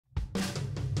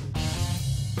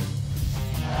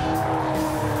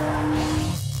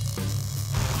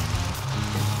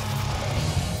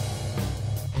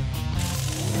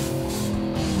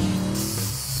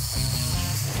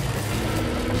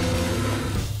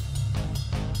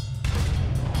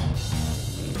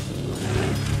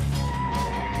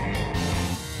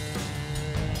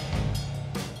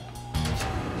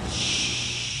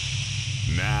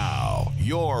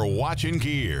You're watching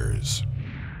Gearz.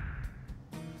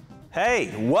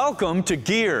 Hey, welcome to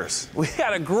Gearz. We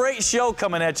got a great show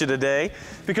coming at you today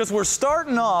because we're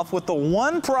starting off with the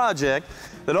one project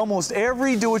that almost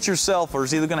every do-it-yourselfer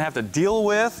is either going to have to deal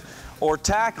with or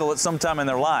tackle at some time in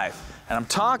their life. And I'm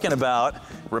talking about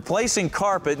replacing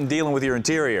carpet and dealing with your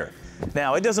interior.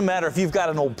 Now, it doesn't matter if you've got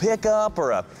an old pickup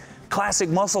or a classic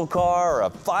muscle car or a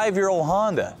 5-year-old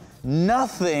Honda.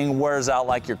 Nothing wears out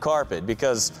like your carpet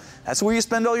because that's where you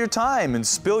spend all your time and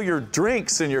spill your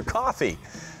drinks and your coffee.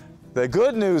 The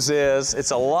good news is it's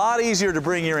a lot easier to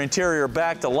bring your interior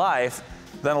back to life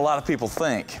than a lot of people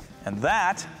think. And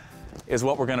that is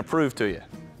what we're going to prove to you.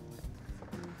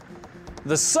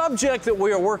 The subject that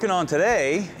we are working on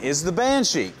today is the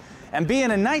Banshee. And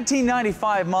being a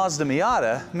 1995 Mazda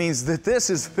Miata means that this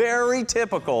is very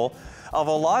typical of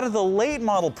a lot of the late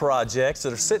model projects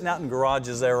that are sitting out in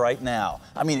garages there right now.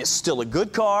 I mean, it's still a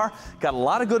good car, got a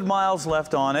lot of good miles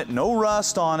left on it, no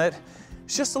rust on it.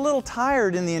 It's just a little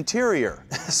tired in the interior,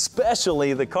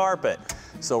 especially the carpet.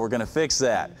 So we're gonna fix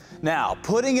that. Now,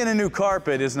 putting in a new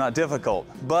carpet is not difficult,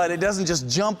 but it doesn't just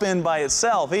jump in by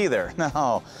itself either.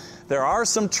 No, there are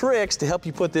some tricks to help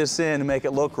you put this in and make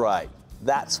it look right.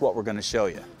 That's what we're gonna show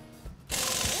you.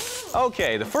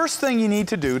 Okay, the first thing you need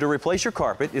to do to replace your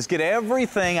carpet is get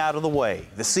everything out of the way.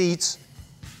 The seats,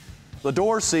 the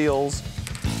door seals,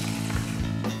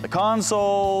 the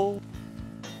console,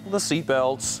 the seat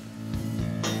belts,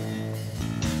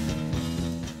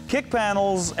 kick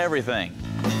panels, everything.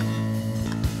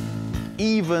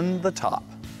 Even the top.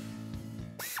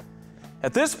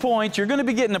 At this point, you're going to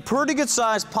be getting a pretty good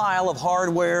sized pile of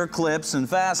hardware, clips, and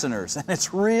fasteners, and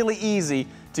it's really easy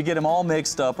to get them all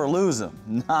mixed up or lose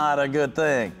them. Not a good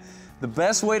thing. The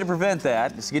best way to prevent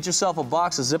that is to get yourself a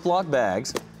box of Ziploc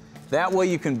bags. That way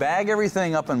you can bag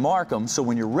everything up and mark them so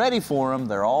when you're ready for them,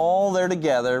 they're all there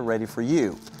together, ready for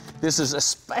you. This is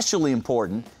especially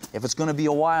important if it's going to be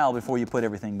a while before you put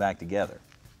everything back together.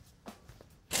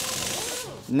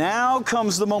 Now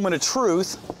comes the moment of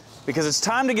truth, because it's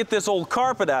time to get this old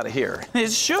carpet out of here.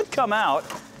 It should come out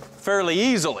fairly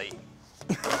easily.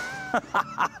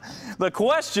 The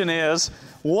question is,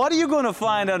 what are you going to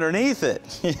find underneath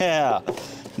it? Yeah.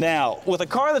 Now, with a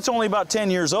car that's only about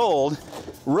 10 years old,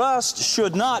 rust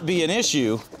should not be an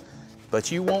issue,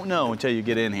 but you won't know until you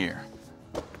get in here.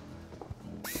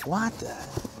 What the?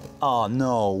 Oh,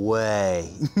 no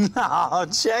way. No,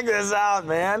 check this out,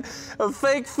 man. A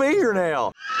fake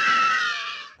fingernail.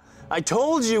 I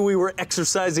told you we were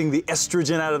exercising the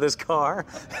estrogen out of this car.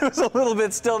 It was a little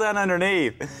bit still down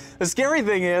underneath. The scary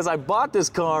thing is I bought this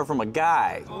car from a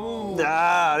guy. Ooh.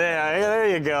 Ah, yeah, there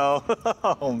you go.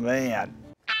 Oh, man.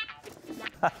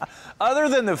 Other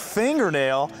than the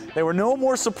fingernail, there were no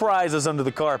more surprises under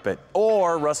the carpet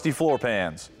or rusty floor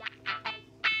pans.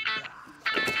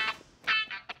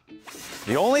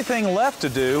 The only thing left to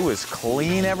do is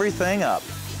clean everything up.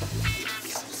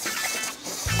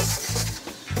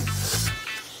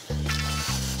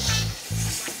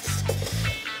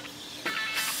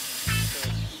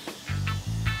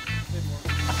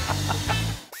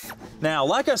 Now,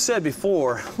 like I said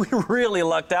before, we really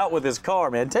lucked out with this car,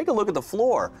 man. Take a look at the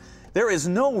floor. There is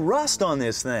no rust on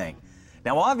this thing.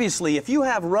 Now, obviously, if you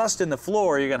have rust in the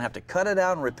floor, you're gonna have to cut it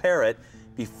out and repair it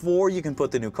before you can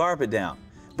put the new carpet down.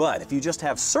 But if you just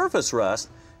have surface rust,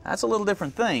 that's a little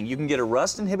different thing. You can get a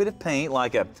rust-inhibitive paint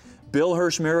like a Bill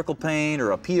Hirsch Miracle Paint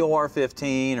or a POR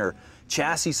 15 or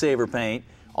Chassis Saver paint.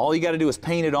 All you gotta do is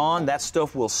paint it on. That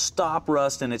stuff will stop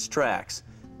rust in its tracks.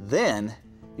 Then,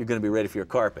 you're going to be ready for your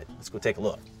carpet. Let's go take a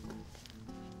look.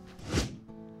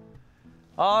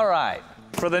 All right,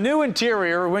 for the new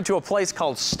interior, we went to a place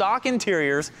called Stock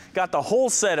Interiors, got the whole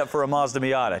setup for a Mazda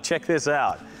Miata. Check this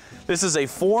out. This is a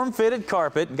form-fitted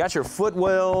carpet. You got your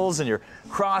footwells and your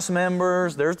cross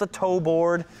members. There's the toe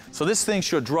board. So this thing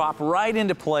should drop right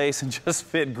into place and just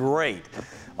fit great.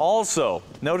 Also,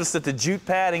 notice that the jute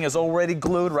padding is already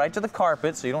glued right to the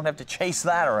carpet, so you don't have to chase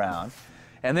that around.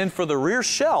 And then for the rear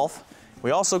shelf, we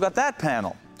also got that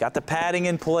panel. Got the padding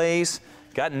in place,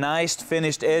 got nice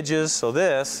finished edges, so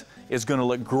this is gonna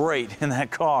look great in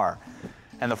that car.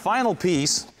 And the final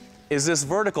piece is this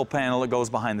vertical panel that goes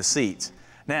behind the seats.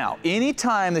 Now,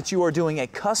 anytime that you are doing a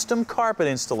custom carpet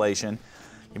installation,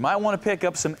 you might wanna pick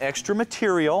up some extra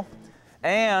material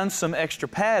and some extra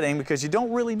padding because you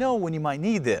don't really know when you might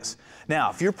need this.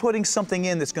 Now, if you're putting something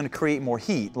in that's gonna create more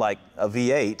heat, like a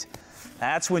V8,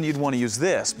 that's when you'd want to use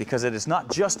this because it is not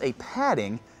just a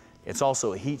padding, it's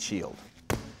also a heat shield.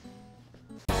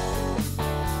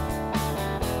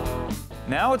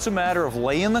 Now it's a matter of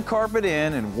laying the carpet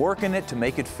in and working it to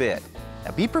make it fit.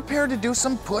 Now be prepared to do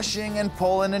some pushing and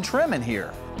pulling and trimming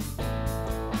here.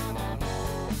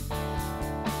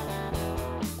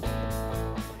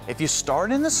 If you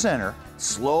start in the center,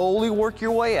 slowly work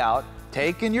your way out,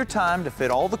 taking your time to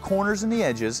fit all the corners and the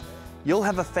edges, you'll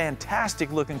have a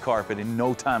fantastic looking carpet in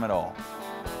no time at all.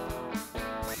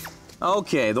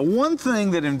 Okay, the one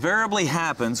thing that invariably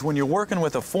happens when you're working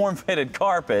with a form-fitted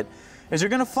carpet is you're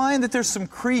gonna find that there's some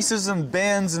creases and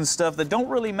bends and stuff that don't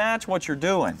really match what you're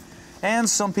doing. And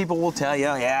some people will tell you,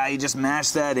 yeah, you just mash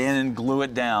that in and glue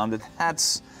it down, but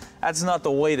that's not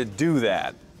the way to do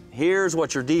that. Here's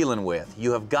what you're dealing with.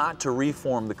 You have got to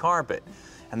reform the carpet.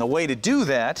 And the way to do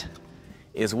that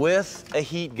is with a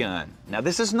heat gun. Now,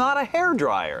 this is not a hair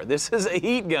dryer. This is a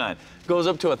heat gun. It goes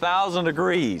up to 1,000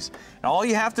 degrees. And all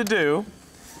you have to do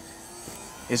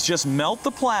is just melt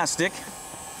the plastic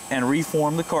and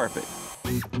reform the carpet.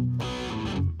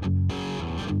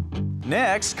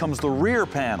 Next comes the rear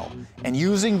panel. And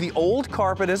using the old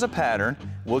carpet as a pattern,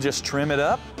 we'll just trim it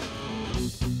up.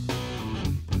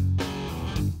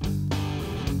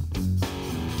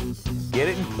 Get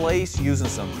it in place using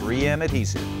some 3M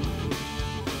adhesive.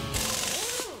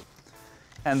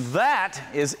 And that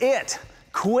is it.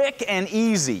 Quick and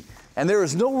easy. And there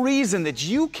is no reason that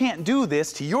you can't do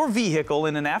this to your vehicle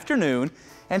in an afternoon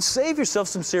and save yourself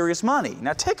some serious money.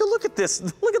 Now take a look at this.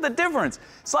 Look at the difference.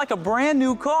 It's like a brand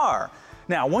new car.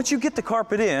 Now, once you get the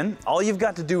carpet in, all you've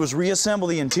got to do is reassemble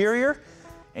the interior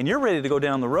and you're ready to go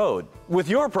down the road with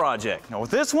your project. Now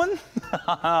with this one,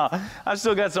 I've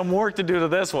still got some work to do to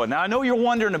this one. Now I know you're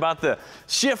wondering about the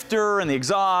shifter and the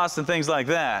exhaust and things like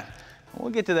that.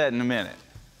 We'll get to that in a minute.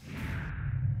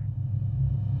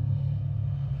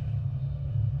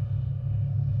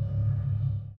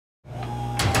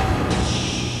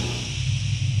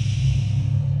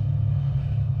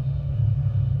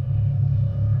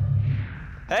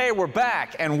 Hey, we're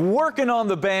back and working on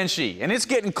the Banshee, and it's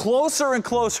getting closer and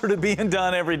closer to being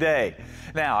done every day.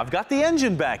 Now, I've got the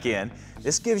engine back in.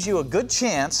 This gives you a good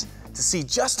chance to see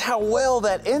just how well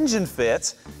that engine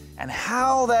fits and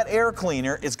how that air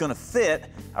cleaner is going to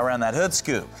fit around that hood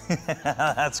scoop.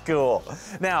 That's cool.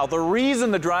 Now, the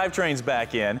reason the drivetrain's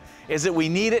back in is that we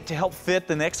need it to help fit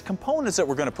the next components that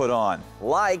we're going to put on,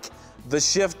 like the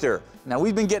shifter. Now,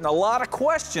 we've been getting a lot of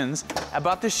questions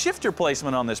about the shifter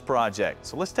placement on this project,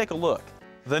 so let's take a look.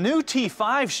 The new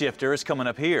T5 shifter is coming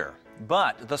up here,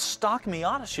 but the stock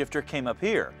Miata shifter came up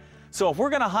here. So if we're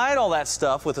going to hide all that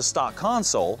stuff with a stock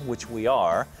console, which we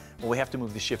are, well, we have to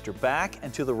move the shifter back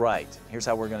and to the right. Here's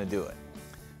how we're going to do it.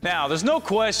 Now, there's no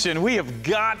question we have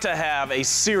got to have a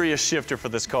serious shifter for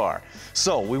this car.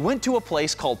 So we went to a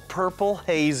place called Purple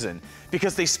Hazen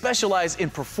because they specialize in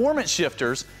performance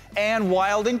shifters and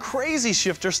wild and crazy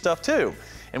shifter stuff too.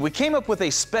 And we came up with a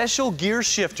special Gearz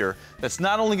shifter that's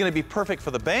not only going to be perfect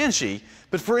for the Banshee,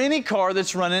 but for any car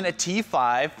that's running a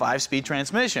T5 5-speed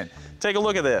transmission. Take a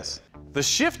look at this. The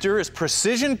shifter is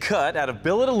precision cut out of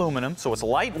billet aluminum, so it's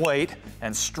lightweight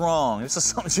and strong. This is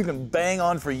something you can bang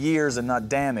on for years and not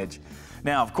damage.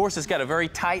 Now, of course, it's got a very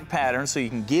tight pattern so you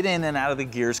can get in and out of the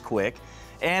gears quick.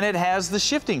 And it has the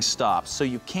shifting stops, so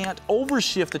you can't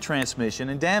overshift the transmission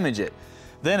and damage it.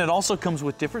 Then it also comes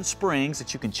with different springs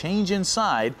that you can change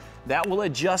inside that will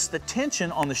adjust the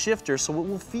tension on the shifter so it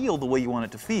will feel the way you want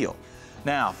it to feel.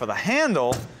 Now, for the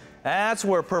handle, that's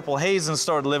where Purple Hazen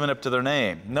started living up to their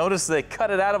name. Notice they cut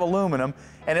it out of aluminum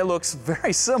and it looks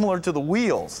very similar to the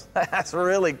wheels. That's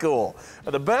really cool.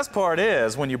 But the best part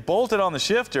is when you bolt it on the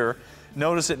shifter,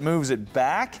 notice it moves it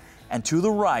back and to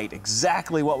the right,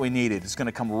 exactly what we needed. It's going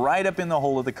to come right up in the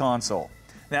hole of the console.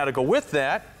 Now to go with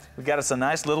that, we got us a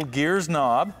nice little Gearz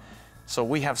knob, so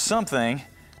we have something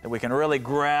that we can really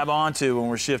grab onto when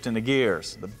we're shifting the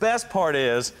gears. The best part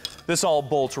is this all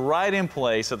bolts right in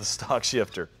place of the stock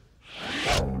shifter.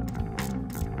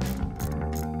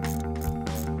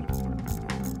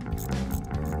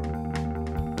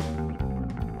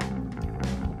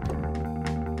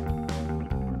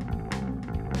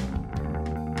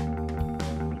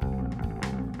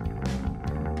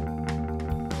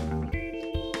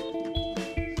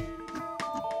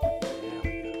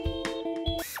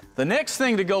 The next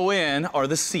thing to go in are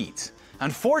the seats.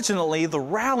 Unfortunately, the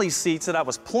rally seats that I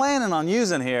was planning on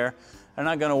using here are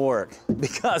not going to work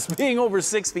because being over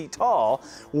 6 feet tall,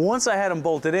 once I had them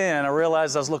bolted in, I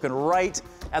realized I was looking right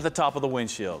at the top of the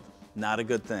windshield. Not a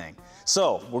good thing.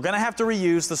 So we're going to have to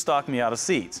reuse the stock Miata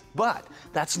seats. But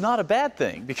that's not a bad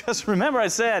thing because remember I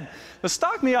said the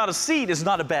stock Miata seat is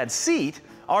not a bad seat.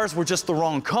 Ours were just the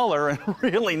wrong color and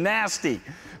really nasty.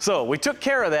 So we took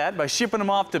care of that by shipping them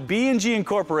off to B&G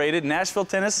Incorporated in Nashville,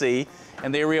 Tennessee,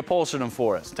 and they reupholstered them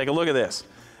for us. Take a look at this.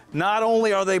 Not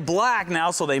only are they black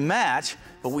now so they match,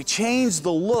 but we changed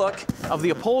the look of the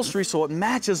upholstery so it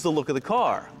matches the look of the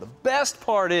car. The best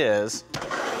part is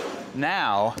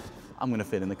now I'm going to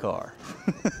fit in the car.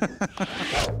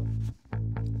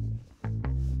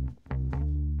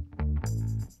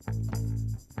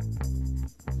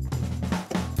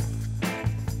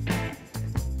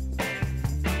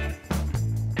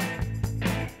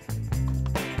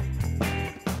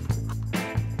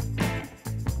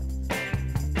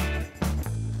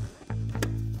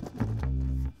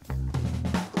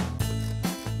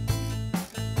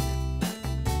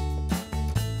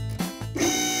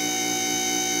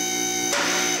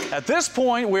 At this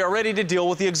point, we are ready to deal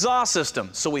with the exhaust system.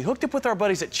 So we hooked up with our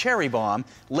buddies at Cherry Bomb,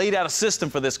 laid out a system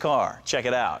for this car. Check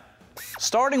it out.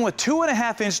 Starting with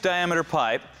 2.5-inch diameter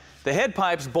pipe, the head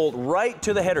pipes bolt right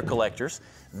to the header collectors.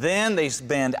 Then they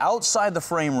bend outside the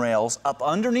frame rails up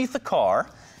underneath the car.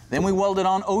 Then we welded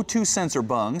on O2 sensor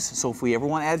bungs, so if we ever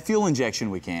want to add fuel injection,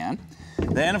 we can.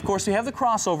 Then, of course, we have the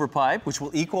crossover pipe, which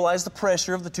will equalize the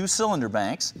pressure of the 2 cylinder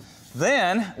banks.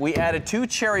 Then we added 2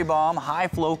 Cherry Bomb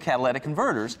high-flow catalytic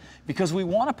converters because we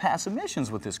want to pass emissions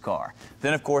with this car.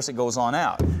 Then, of course, it goes on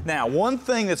out. Now, one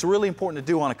thing that's really important to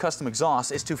do on a custom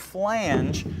exhaust is to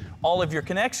flange all of your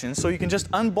connections so you can just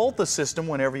unbolt the system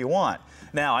whenever you want.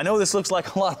 Now, I know this looks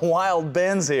like a lot of wild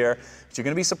bends here, but you're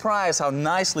going to be surprised how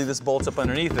nicely this bolts up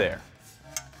underneath there.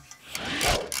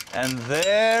 And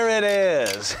there it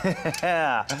is.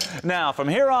 Now, from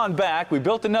here on back, we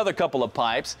built another couple of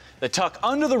pipes that tuck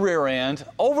under the rear end,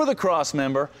 over the cross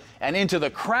member, and into the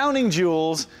crowning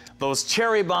jewels, those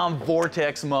Cherry Bomb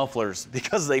Vortex mufflers,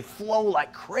 because they flow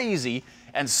like crazy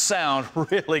and sound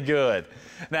really good.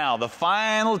 Now, the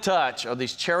final touch are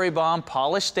these Cherry Bomb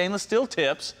polished stainless steel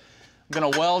tips. I'm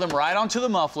going to weld them right onto the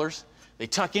mufflers. They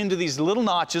tuck into these little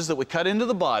notches that we cut into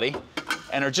the body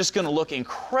and are just going to look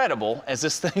incredible as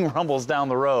this thing rumbles down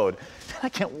the road. I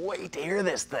can't wait to hear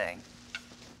this thing.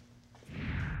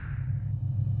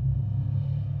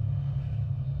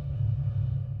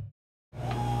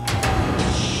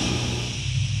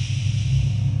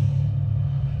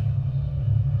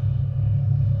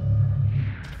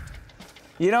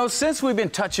 You know, since we've been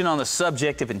touching on the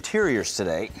subject of interiors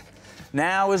today,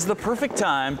 now is the perfect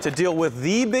time to deal with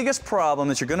the biggest problem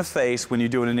that you're going to face when you're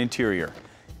doing an interior.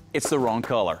 It's the wrong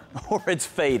color, or it's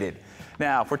faded.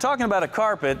 Now, if we're talking about a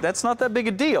carpet, that's not that big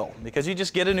a deal, because you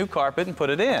just get a new carpet and put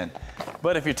it in.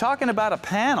 But if you're talking about a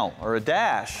panel or a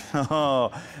dash,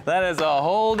 oh, that is a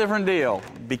whole different deal.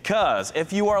 Because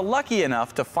if you are lucky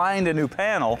enough to find a new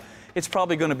panel, it's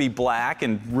probably going to be black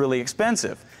and really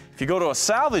expensive. If you go to a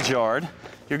salvage yard,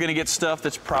 you're going to get stuff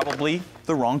that's probably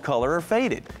the wrong color or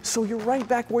faded. So you're right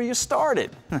back where you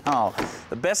started. No,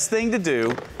 the best thing to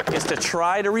do is to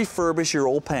try to refurbish your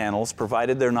old panels,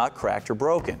 provided they're not cracked or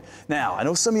broken. Now, I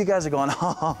know some of you guys are going,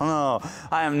 oh no,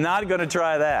 I am not going to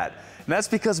try that. And that's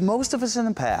because most of us in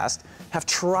the past have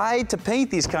tried to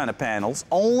paint these kind of panels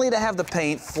only to have the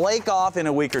paint flake off in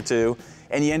a week or two,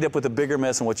 and you end up with a bigger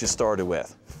mess than what you started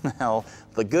with. Now,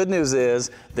 the good news is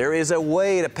there is a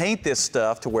way to paint this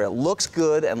stuff to where it looks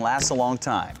good and lasts a long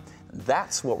time.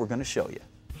 That's what we're going to show you.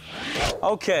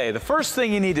 Okay, the first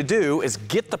thing you need to do is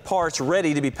get the parts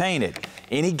ready to be painted.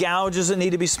 Any gouges that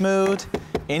need to be smoothed,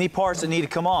 any parts that need to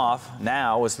come off,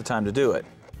 now is the time to do it.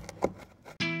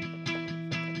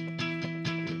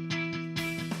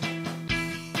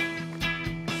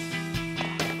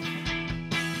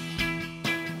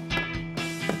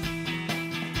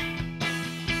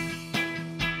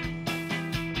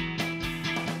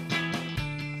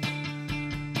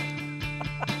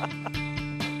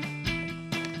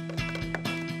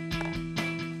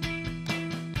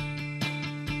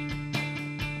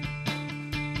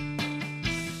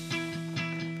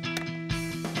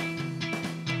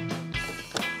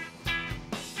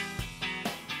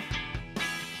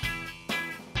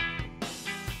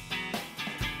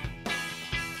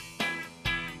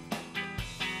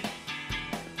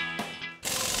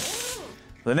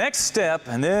 The next step,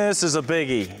 and this is a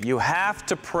biggie, you have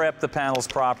to prep the panels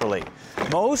properly.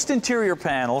 Most interior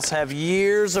panels have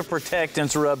years of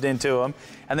protectants rubbed into them,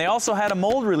 and they also had a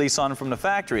mold release on them from the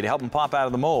factory to help them pop out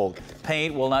of the mold.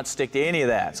 Paint will not stick to any of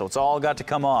that, so it's all got to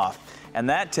come off. And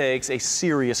that takes a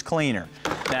serious cleaner.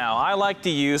 Now, I like to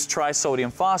use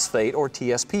trisodium phosphate, or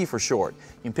TSP for short.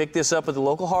 You can pick this up at the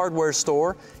local hardware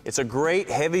store. It's a great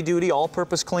heavy-duty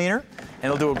all-purpose cleaner,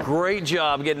 and it'll do a great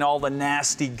job getting all the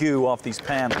nasty goo off these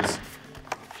panels.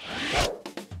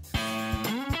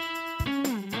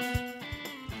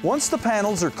 Once the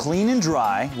panels are clean and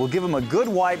dry, we'll give them a good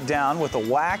wipe down with a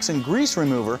wax and grease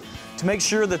remover to make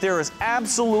sure that there is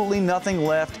absolutely nothing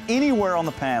left anywhere on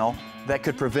the panel that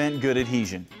could prevent good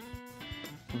adhesion.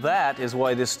 That is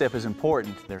why this step is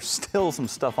important. There's still some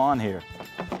stuff on here.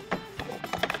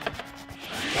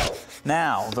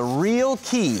 Now, the real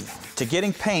key to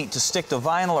getting paint to stick to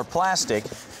vinyl or plastic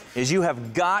is you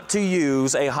have got to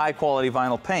use a high quality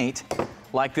vinyl paint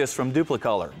like this from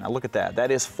Duplicolor. Now look at that,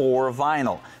 that is for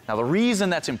vinyl. Now the reason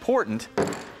that's important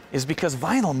is because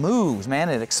vinyl moves, man.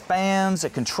 It expands,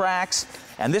 it contracts,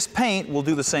 and this paint will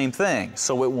do the same thing,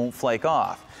 so it won't flake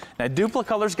off. Now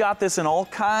Duplicolor's got this in all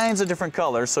kinds of different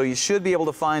colors, so you should be able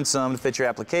to find some to fit your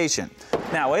application.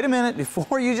 Now wait a minute,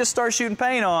 before you just start shooting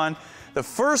paint on, the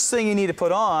first thing you need to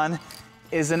put on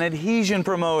is an adhesion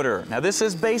promoter. Now this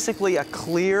is basically a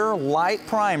clear, light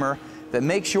primer that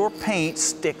makes your paint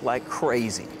stick like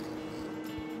crazy.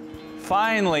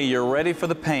 Finally, you're ready for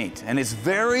the paint, and it's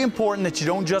very important that you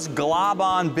don't just glob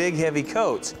on big, heavy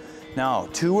coats. No,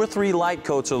 2 or 3 light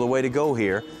coats are the way to go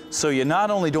here, so you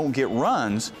not only don't get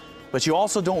runs, but you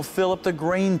also don't fill up the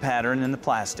grain pattern in the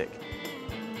plastic.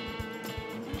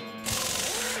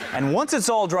 And once it's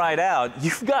all dried out,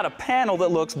 you've got a panel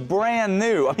that looks brand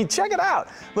new. I mean, check it out.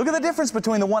 Look at the difference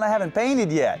between the one I haven't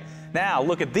painted yet. Now,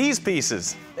 look at these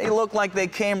pieces. They look like they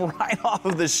came right off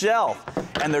of the shelf,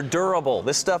 and they're durable.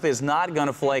 This stuff is not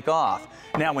gonna flake off.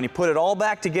 Now, when you put it all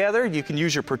back together, you can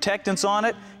use your protectants on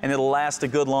it, and it'll last a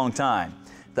good long time.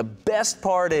 The best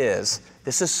part is,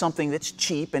 this is something that's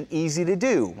cheap and easy to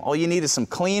do. All you need is some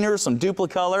cleaner, some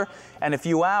Duplicolor, and a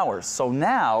few hours. So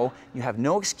now, you have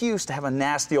no excuse to have a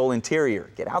nasty old interior.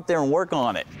 Get out there and work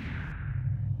on it.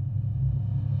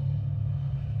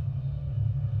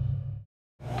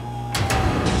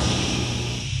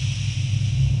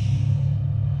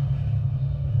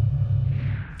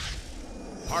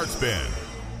 Spin.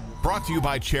 Brought to you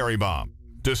by Cherry Bomb.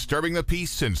 Disturbing the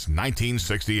peace since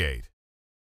 1968.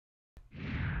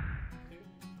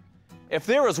 If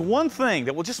there is one thing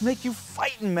that will just make you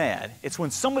fighting mad, it's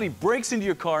when somebody breaks into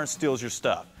your car and steals your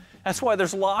stuff. That's why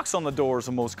there's locks on the doors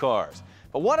of most cars.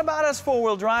 But what about us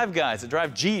four-wheel drive guys that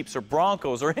drive Jeeps or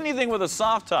Broncos or anything with a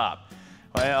soft top?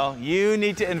 Well, you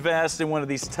need to invest in one of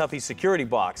these Tuffy security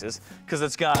boxes because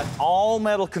it's got all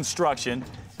metal construction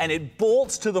and it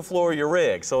bolts to the floor of your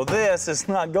rig, so this is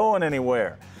not going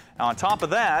anywhere. Now on top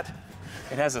of that,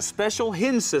 it has a special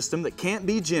hinge system that can't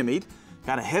be jimmied,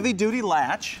 got a heavy-duty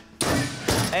latch,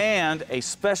 and a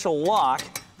special lock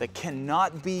that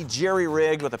cannot be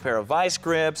jerry-rigged with a pair of vice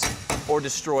grips or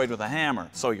destroyed with a hammer,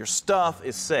 so your stuff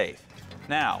is safe.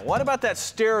 Now, what about that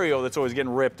stereo that's always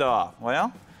getting ripped off?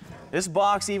 Well, this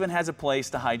box even has a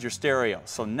place to hide your stereo,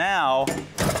 so now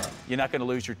you're not going to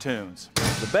lose your tunes.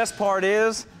 The best part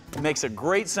is, it makes a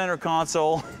great center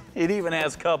console. It even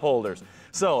has cup holders.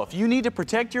 So if you need to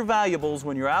protect your valuables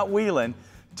when you're out wheeling,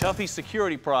 Tuffy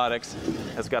Security Products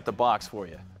has got the box for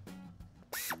you.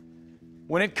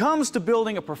 When it comes to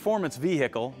building a performance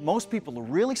vehicle, most people are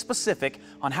really specific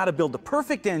on how to build the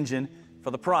perfect engine for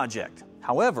the project.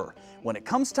 However, when it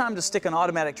comes time to stick an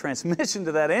automatic transmission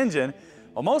to that engine,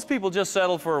 well, most people just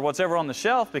settle for what's ever on the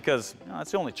shelf because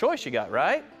that's the only choice you got,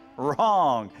 right?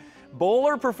 Wrong.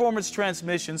 Bowler Performance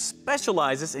Transmissions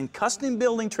specializes in custom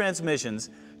building transmissions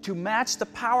to match the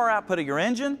power output of your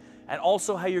engine and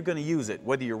also how you're going to use it,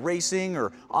 whether you're racing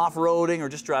or off-roading or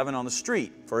just driving on the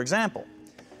street. For example,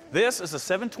 this is a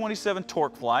 727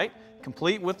 Torque Flight,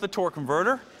 complete with the torque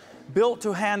converter, built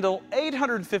to handle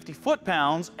 850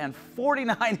 foot-pounds and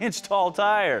 49-inch tall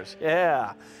tires.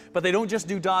 Yeah, but they don't just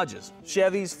do Dodges.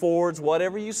 Chevys, Fords,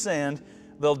 whatever you send,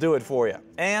 they'll do it for you.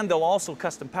 And they'll also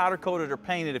custom powder coat it or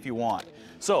paint it if you want.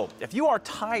 So, if you are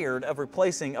tired of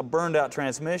replacing a burned out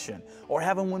transmission or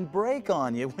having one break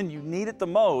on you when you need it the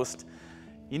most,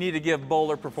 you need to give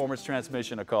Bowler Performance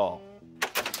Transmission a call.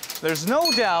 There's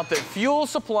no doubt that fuel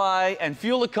supply and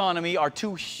fuel economy are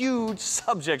two huge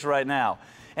subjects right now.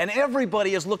 And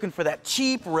everybody is looking for that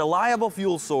cheap, reliable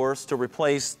fuel source to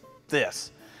replace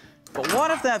this. But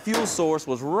what if that fuel source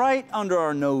was right under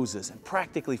our noses and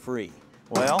practically free?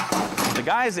 Well, the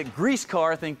guys at Grease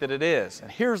Car think that it is, and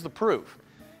here's the proof.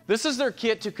 This is their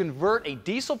kit to convert a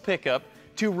diesel pickup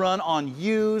to run on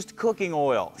used cooking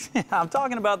oil. I'm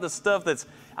talking about the stuff that's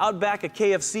out back of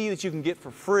KFC that you can get for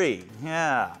free.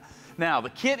 Yeah. Now,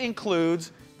 the kit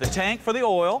includes the tank for the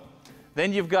oil,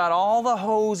 then you've got all the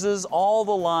hoses, all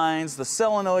the lines, the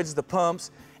solenoids, the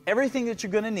pumps, everything that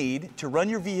you're going to need to run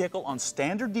your vehicle on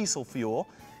standard diesel fuel.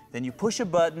 Then you push a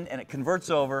button and it converts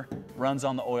over, runs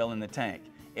on the oil in the tank.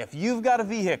 If you've got a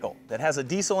vehicle that has a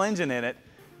diesel engine in it,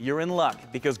 you're in luck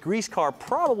because Grease Car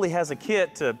probably has a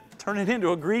kit to turn it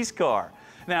into a grease car.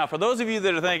 Now, for those of you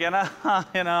that are thinking,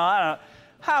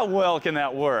 how well can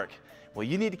that work? Well,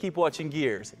 you need to keep watching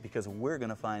Gearz because we're going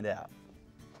to find out.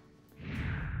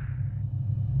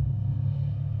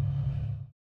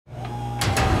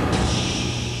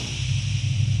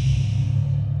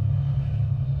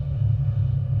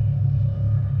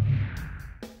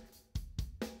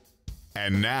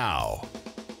 And now,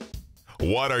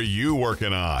 what are you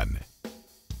working on?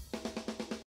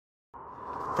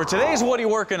 For today's What Are You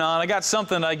Working On, I got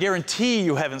something I guarantee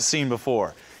you haven't seen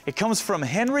before. It comes from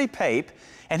Henry Pape,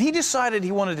 and he decided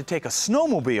he wanted to take a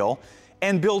snowmobile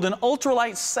and build an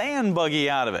ultralight sand buggy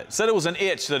out of it. Said it was an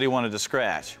itch that he wanted to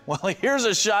scratch. Well, here's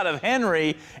a shot of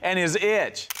Henry and his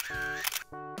itch.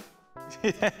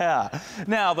 Yeah.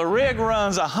 Now, the rig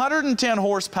runs a 110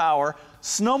 horsepower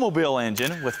snowmobile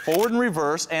engine with forward and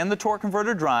reverse and the torque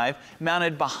converter drive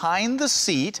mounted behind the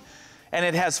seat, and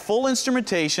it has full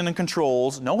instrumentation and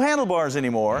controls, no handlebars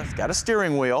anymore. It's got a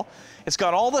steering wheel. It's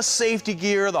got all the safety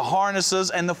gear, the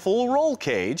harnesses, and the full roll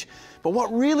cage. But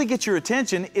what really gets your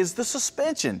attention is the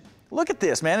suspension. Look at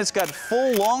this, man. It's got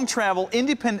full long travel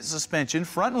independent suspension,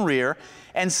 front and rear,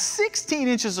 and 16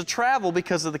 inches of travel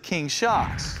because of the King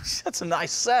shocks. That's a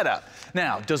nice setup.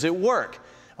 Now, does it work?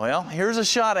 Well, here's a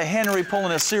shot of Henry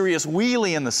pulling a serious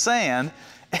wheelie in the sand,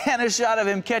 and a shot of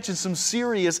him catching some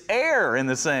serious air in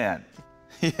the sand.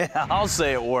 Yeah, I'll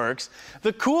say it works.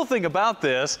 The cool thing about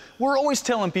this, we're always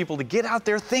telling people to get out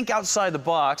there, think outside the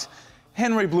box.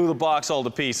 Henry blew the box all to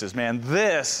pieces, man.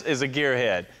 This is a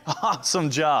gearhead. Awesome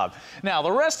job. Now,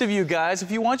 the rest of you guys,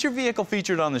 if you want your vehicle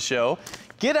featured on the show,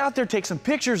 get out there, take some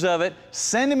pictures of it,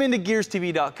 send them into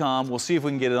gearstv.com. We'll see if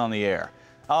we can get it on the air.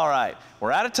 All right,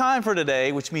 we're out of time for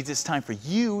today, which means it's time for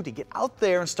you to get out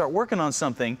there and start working on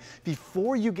something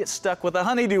before you get stuck with a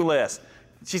honey-do list.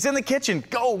 She's in the kitchen.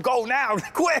 Go now,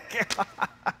 quick.